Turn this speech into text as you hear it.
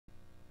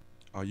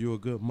Are you a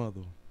good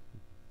mother?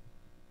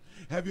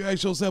 Have you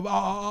asked yourself,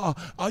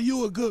 are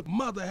you a good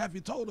mother? Have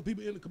you told the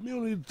people in the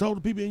community, told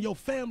the people in your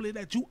family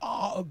that you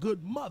are a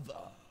good mother?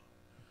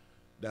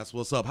 That's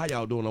what's up. How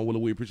y'all doing on Willie?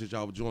 We appreciate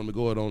y'all for joining me.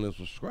 Go ahead on and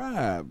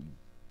subscribe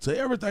to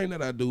everything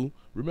that I do.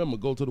 Remember,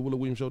 go to the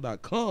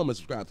WillieWilliamsShow.com and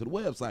subscribe to the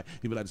website. If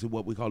you'd like to see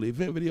what we call the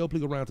event video,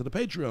 please go around to the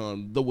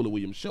Patreon, The Willie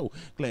Williams Show.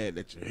 Glad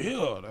that you're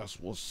here. That's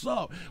what's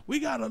up. We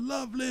got a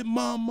lovely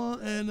mama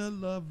and a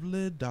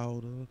lovely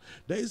daughter.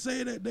 They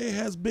say that they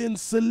has been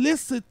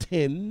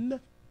soliciting,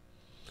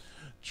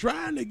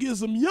 trying to get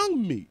some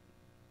young meat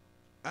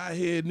out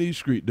here in these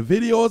streets. The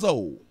video is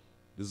old.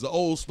 This is an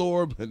old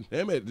story, but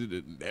damn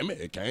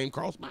it came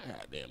across my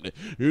eye, damn it.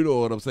 You know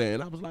what I'm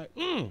saying? I was like,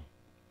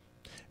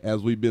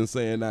 as we've been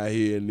saying out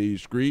here in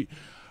these streets,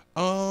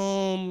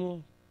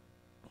 the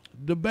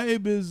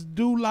babies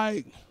do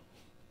like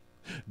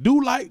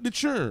the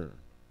churn.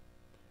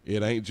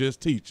 It ain't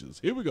just teachers.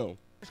 Here we go.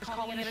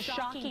 Calling it a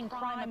shocking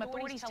crime,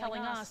 authorities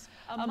telling us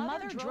a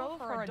mother drove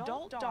her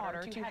adult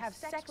daughter to have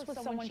sex with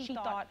someone she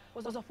thought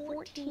was a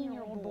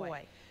 14-year-old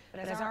boy.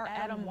 But as our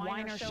Adam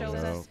Weiner shows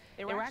us,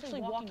 they were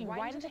actually walking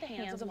right into the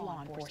hands of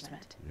law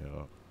enforcement.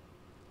 Yeah.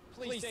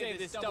 Police say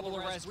this double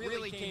arrest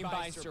really came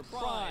by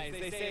surprise.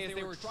 They say as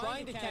they were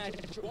trying to catch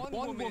one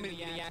woman in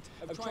the act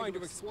of trying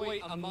to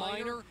exploit a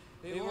minor,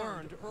 they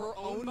learned her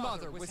own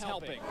mother was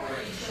helping.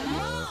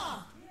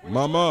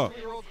 Mama.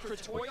 20-year-old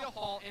Kratoya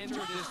Hall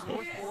entered this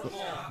Northport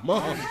home.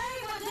 Mama.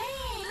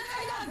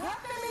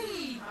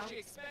 She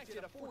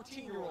expected a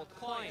 14-year-old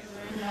client.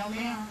 No,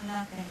 ma'am,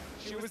 nothing.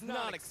 She was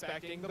not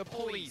expecting the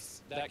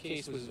police. That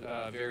case was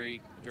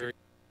very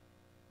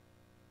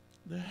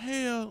The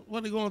hell?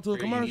 What, they going to a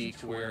commercial? unique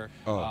to where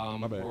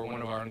my bad. where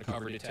one of our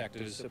undercover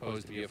detectives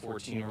supposed to be a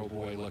 14-year-old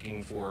boy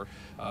looking for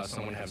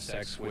someone to have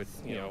sex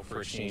with,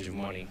 for exchange of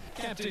money.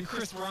 Captain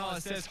Chris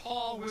Morales says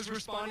Hall was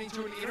responding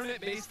to an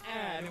internet-based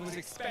ad and was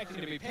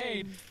expecting to be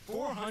paid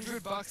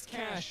 $400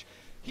 cash.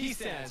 He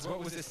says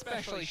what was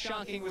especially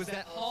shocking was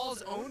that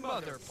Hall's own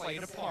mother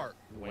played a part.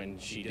 When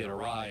she did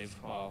arrive,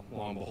 lo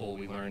and behold,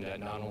 we learned that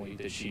not only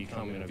did she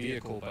come in a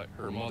vehicle, but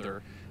her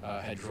mother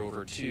had drove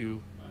her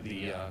to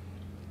the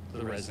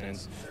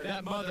residence.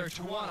 That mother,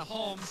 Tawana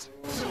Holmes,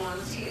 was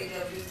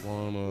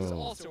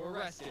also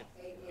arrested.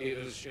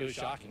 It was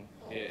shocking.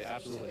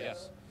 Absolutely,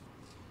 yes.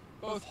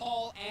 Both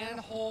Hall and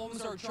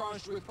Holmes are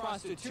charged with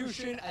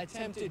prostitution,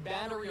 attempted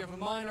battery of a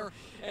minor,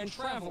 and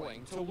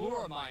traveling to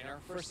lure a minor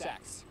for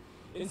sex.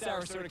 In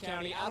Sarasota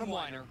County, Adam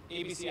Weiner,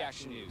 ABC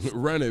Action News.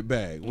 Run it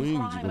back. We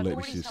ain't just gonna let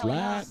this shit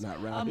slide.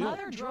 Not right here. A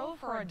mother drove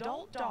her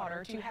adult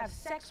daughter to have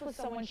sex with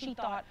someone she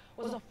thought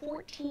was a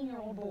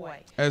 14-year-old boy.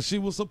 As she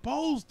was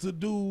supposed to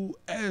do,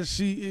 as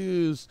she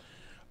is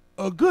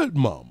a good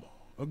mama.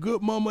 A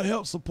good mama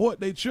helps support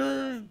their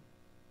children,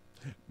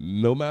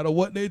 no matter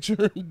what they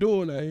children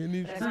doing out here in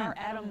these As streets. our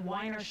Adam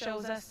Weiner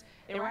shows us,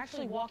 they were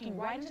actually walking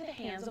right into the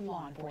hands of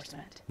law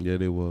enforcement. Yeah,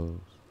 they was.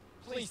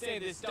 Police say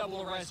this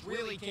double arrest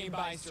really came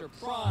by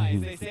surprise.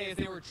 They say as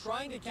they were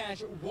trying to catch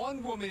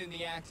one woman in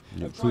the act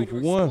of trying to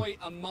exploit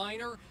a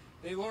minor,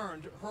 they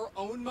learned her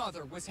own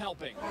mother was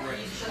helping.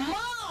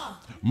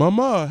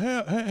 Mama,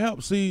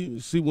 help. See,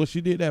 when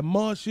she did that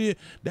ma shit,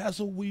 that's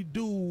what we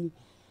do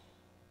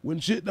when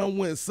shit done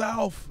went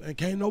south and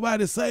can't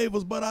nobody save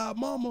us but our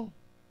mama.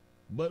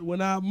 But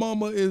when our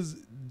mama is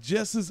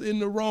just as in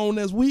the wrong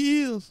as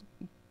we is,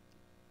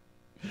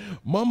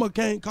 mama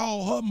can't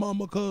call her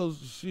mama cause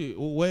shit,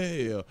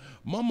 well,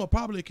 mama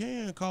probably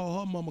can call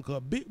her mama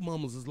cause big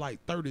mamas is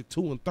like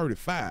 32 and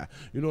 35.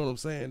 You know what I'm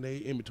saying? They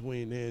in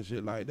between there and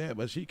shit like that.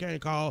 But she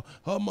can't call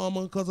her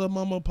mama cause her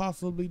mama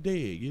possibly dead.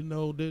 You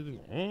know,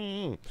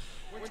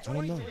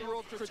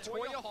 23-year-old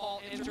Kratoya Hall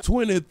entered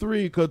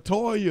 23,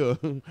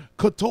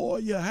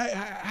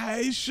 Katoya,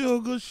 hey,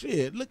 sugar,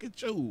 shit, look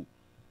at you.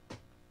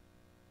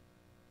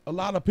 A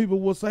lot of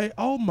people will say,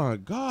 oh my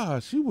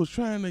God, she was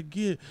trying to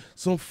get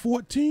some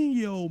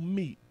 14-year-old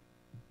meat.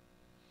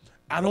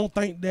 I don't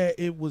think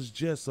that it was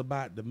just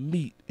about the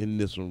meat in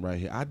this one right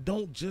here. I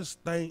don't just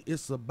think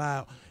it's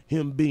about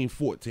him being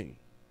 14.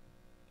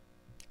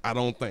 I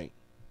don't think.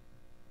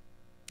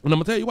 And I'm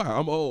going to tell you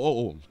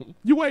why.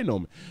 You waiting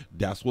on me.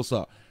 That's what's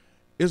up.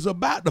 It's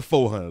about the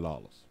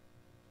 $400.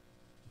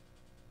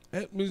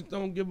 That means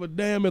don't give a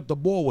damn if the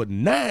boy was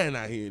 9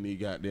 out here in the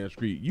goddamn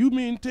street. You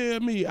mean tell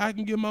me I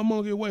can get my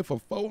monkey away for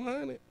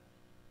 400?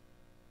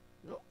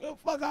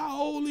 Fuck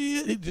how old he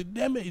is.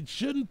 Damn it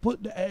shouldn't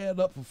put the ad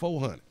up for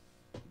 400.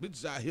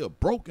 Bitches out here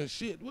broken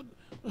shit.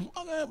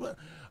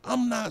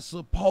 I'm not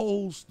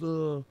supposed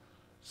to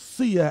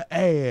see an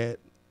ad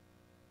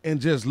and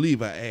just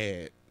leave an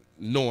ad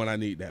knowing I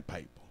need that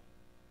paper.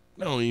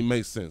 That don't even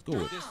make sense. Go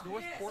ahead. this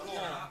Northport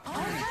home.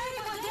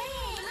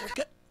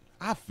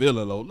 I feel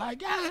it though. Like,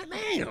 God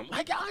damn.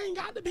 Like, y'all ain't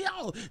got to be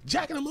all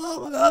jacking them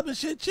up and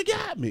shit. You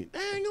got me. They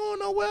ain't going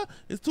nowhere.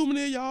 It's too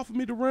many of y'all for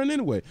me to run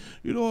anyway.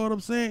 You know what I'm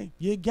saying?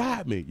 You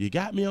got me. You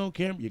got me on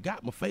camera. You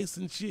got my face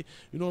and shit.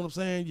 You know what I'm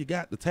saying? You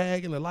got the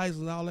tag and the license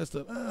and all that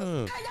stuff.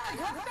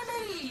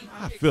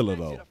 I feel it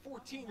though.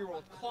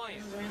 14-year-old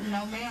client.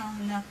 No mail,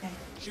 nothing.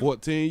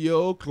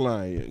 14-year-old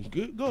client.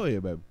 Good. Go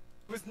ahead, baby.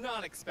 Was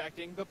not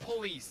expecting the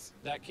police.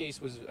 That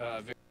case was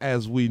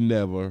As we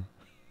never,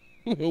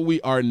 we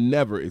are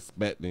never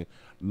expecting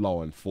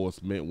law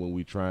enforcement when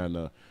we trying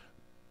to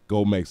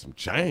go make some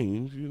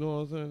change. You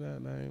know what I'm saying?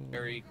 That name.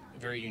 very,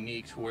 very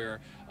unique to where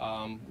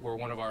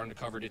one of our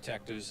undercover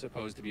detectives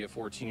supposed to be a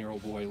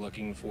 14-year-old boy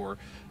looking for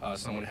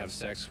someone to have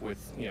sex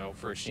with,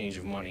 for exchange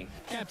of money.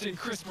 Captain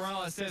Chris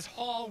Morales says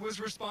Hall was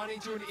responding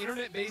to an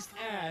internet-based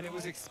ad and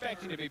was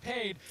expecting to be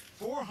paid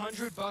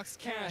 $400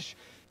 cash.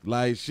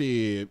 Like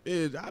shit,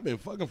 I've been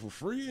fucking for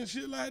free and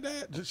shit like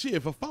that.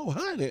 Shit for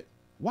 400.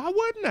 Why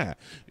wouldn't I?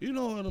 You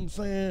know what I'm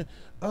saying?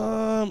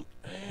 Damn.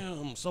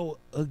 So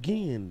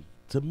again,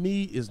 to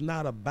me, it's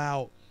not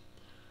about.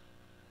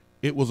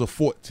 It was a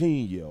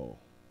 14-year-old.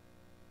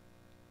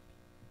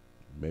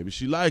 Maybe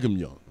she like him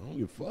young. I don't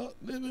give a fuck.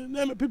 Damn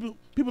it, people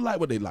like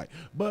what they like.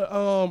 But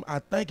I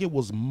think it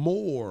was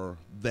more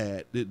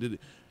that the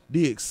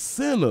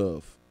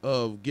incentive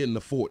of getting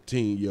a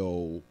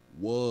 14-year-old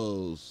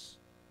was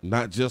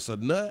not just a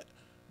nut,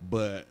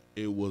 but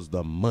it was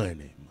the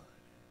money.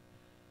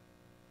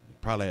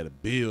 Probably had a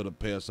bill to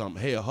pay or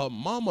something. Hell, her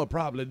mama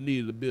probably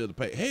needed a bill to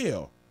pay.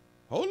 Hell,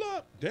 hold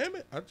up, damn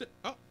it.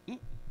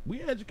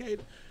 We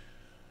educated.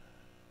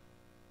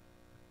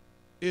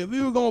 If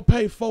we were gonna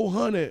pay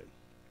 $400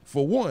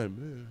 for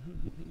one,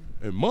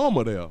 and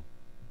mama there,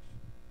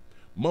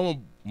 mama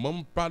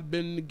probably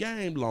been in the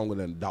game longer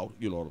than daughter.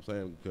 You know what I'm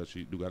saying? Because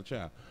she do got a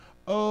child.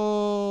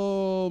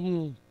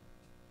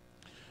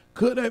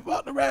 Could they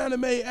fucked around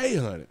and made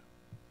 800?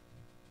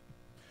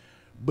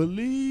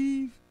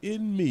 Believe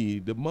in me,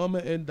 the mama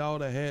and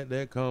daughter had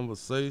that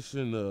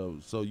conversation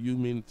of, so you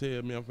mean to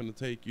tell me I'm finna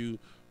take you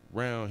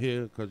around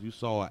here because you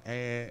saw an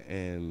ad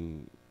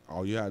and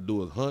all you gotta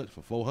do is hunt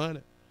for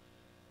 400?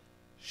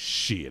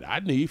 Shit, I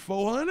need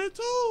 400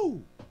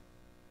 too.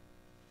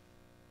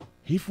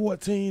 He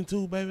 14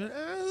 too, baby. I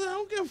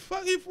don't give a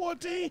fuck, he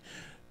 14.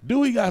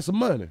 Do he got some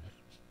money?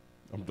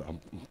 I'm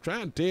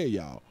trying to tell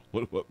y'all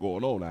what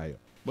going on out here.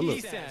 But look,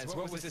 He says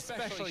what was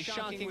especially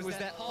shocking was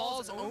that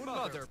Hall's own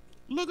mother.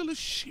 Look at the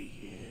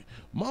shit.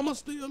 Mama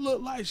still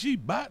look like she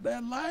bought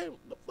that life.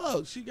 The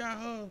fuck? She got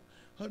her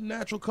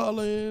natural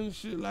color and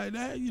shit like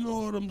that. You know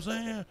what I'm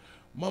saying?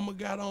 Mama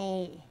got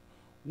on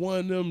one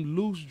of them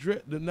loose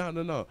dress.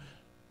 No.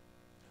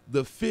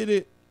 The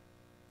fitted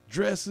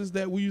dresses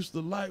that we used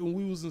to like when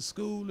we was in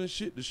school and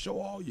shit to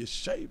show all your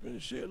shape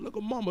and shit. Look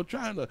at mama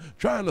trying to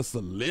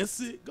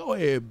solicit. Go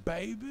ahead,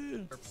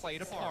 baby.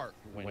 Played a part.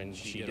 When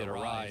she did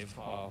arrive,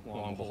 lo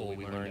and behold,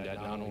 we learned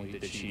that not only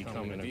did she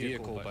come in a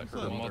vehicle, but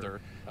her mother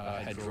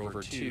had drove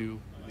her to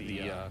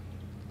the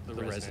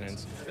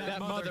residence. That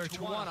mother,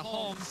 Tawana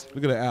Holmes.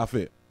 Look at that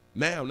outfit.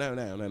 Now,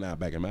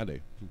 back in my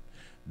day,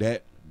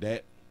 that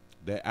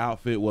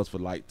outfit was for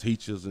like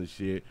teachers and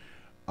shit,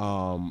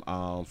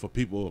 for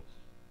people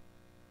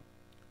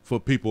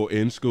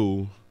in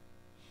school,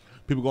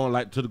 people going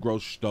like to the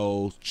grocery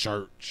stores,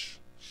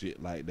 church,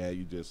 shit like that.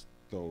 You just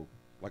throw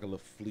like a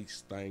little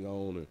fleece thing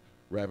on and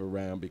wrap it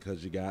around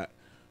because you got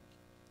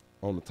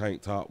on the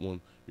tank top one.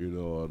 You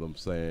know what I'm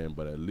saying?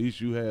 But at least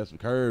you had some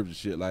curves and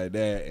shit like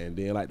that. And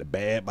then like the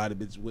bad body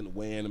bitches went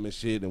wearing them and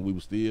shit, and we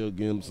would still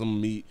give them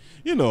some meat.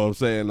 You know what I'm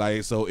saying?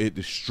 Like, so it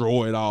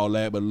destroyed all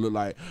that, but it looked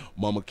like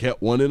mama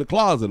kept one in the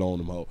closet on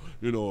them hoe.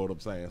 You know what I'm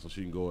saying? So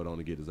she can go on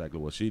and get exactly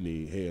what she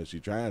need. Hell, she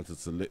trying to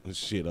solicit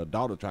shit. Her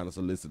daughter trying to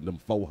solicit them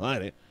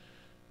 400.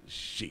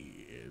 Shit,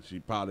 she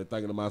probably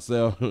thinking to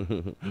myself,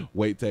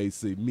 wait till you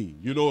see me.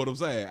 You know what I'm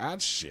saying? I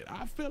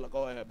feel like,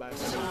 go ahead, baby.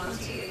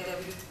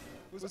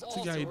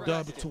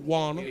 T.A.W.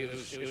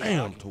 Tawana.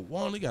 Damn,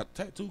 Tawana got a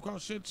tattoo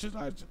across shit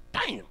like that.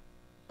 Damn.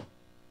 The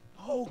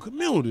whole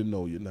community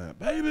know you're not,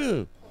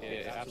 baby.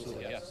 Yeah,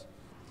 absolutely, yes.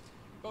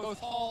 Both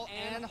Hall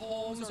and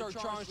Holmes are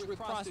charged with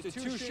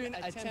prostitution,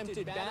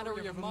 attempted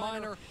battery of a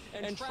minor,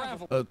 and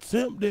travel.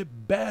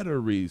 Attempted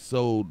battery.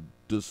 So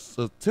this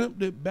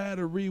attempted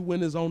battery,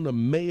 when it's on the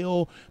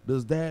mail,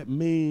 does that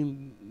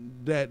mean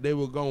that they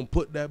were gonna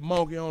put that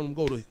monkey on him,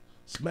 go to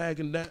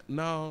smacking that?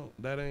 No,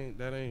 that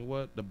ain't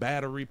what the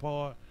battery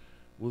part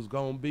was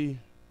gonna be.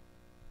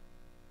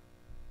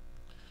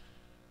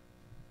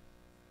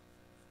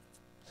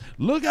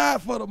 Look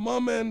out for the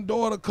mama and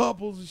daughter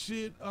couples and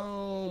shit.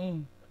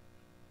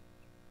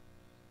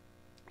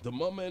 The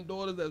mama and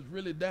daughters that's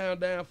really down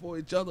for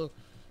each other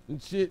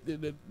and shit.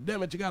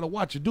 Damn it, you gotta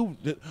watch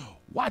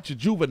your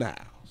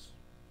juveniles,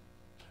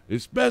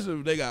 especially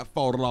if they got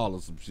 $40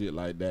 or some shit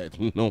like that.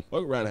 You know,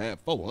 fuck around and have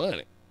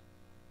 400.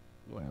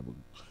 You have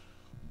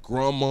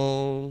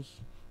grandmas,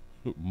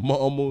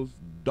 mamas,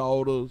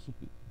 daughters,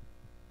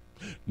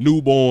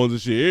 newborns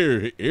and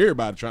shit.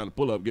 Everybody trying to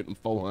pull up getting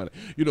 400.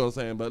 You know what I'm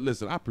saying? But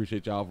listen, I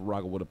appreciate y'all for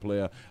rocking with a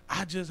player.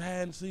 I just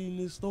hadn't seen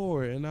this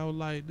story, and I was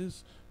like,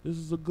 this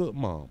is a good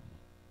mom.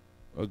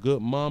 A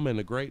good mom and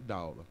a great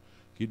daughter.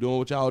 Keep doing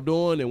what y'all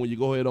doing, and when you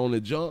go ahead on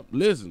the jump,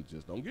 listen,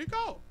 just don't get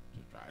caught.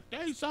 Just try to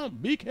tell you something,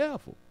 be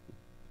careful.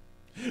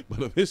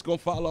 But if it's gonna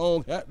follow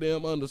on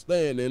goddamn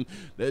understanding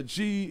that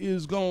she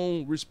is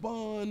gonna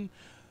respond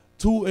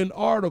to an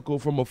article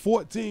from a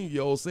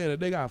 14-year-old saying that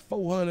they got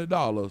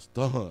 $400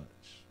 to hunch.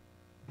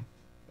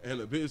 And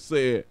the bitch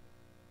said,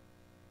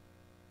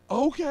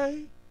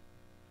 okay.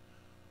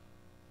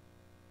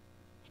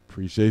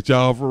 Appreciate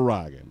y'all for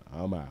rocking.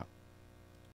 I'm out.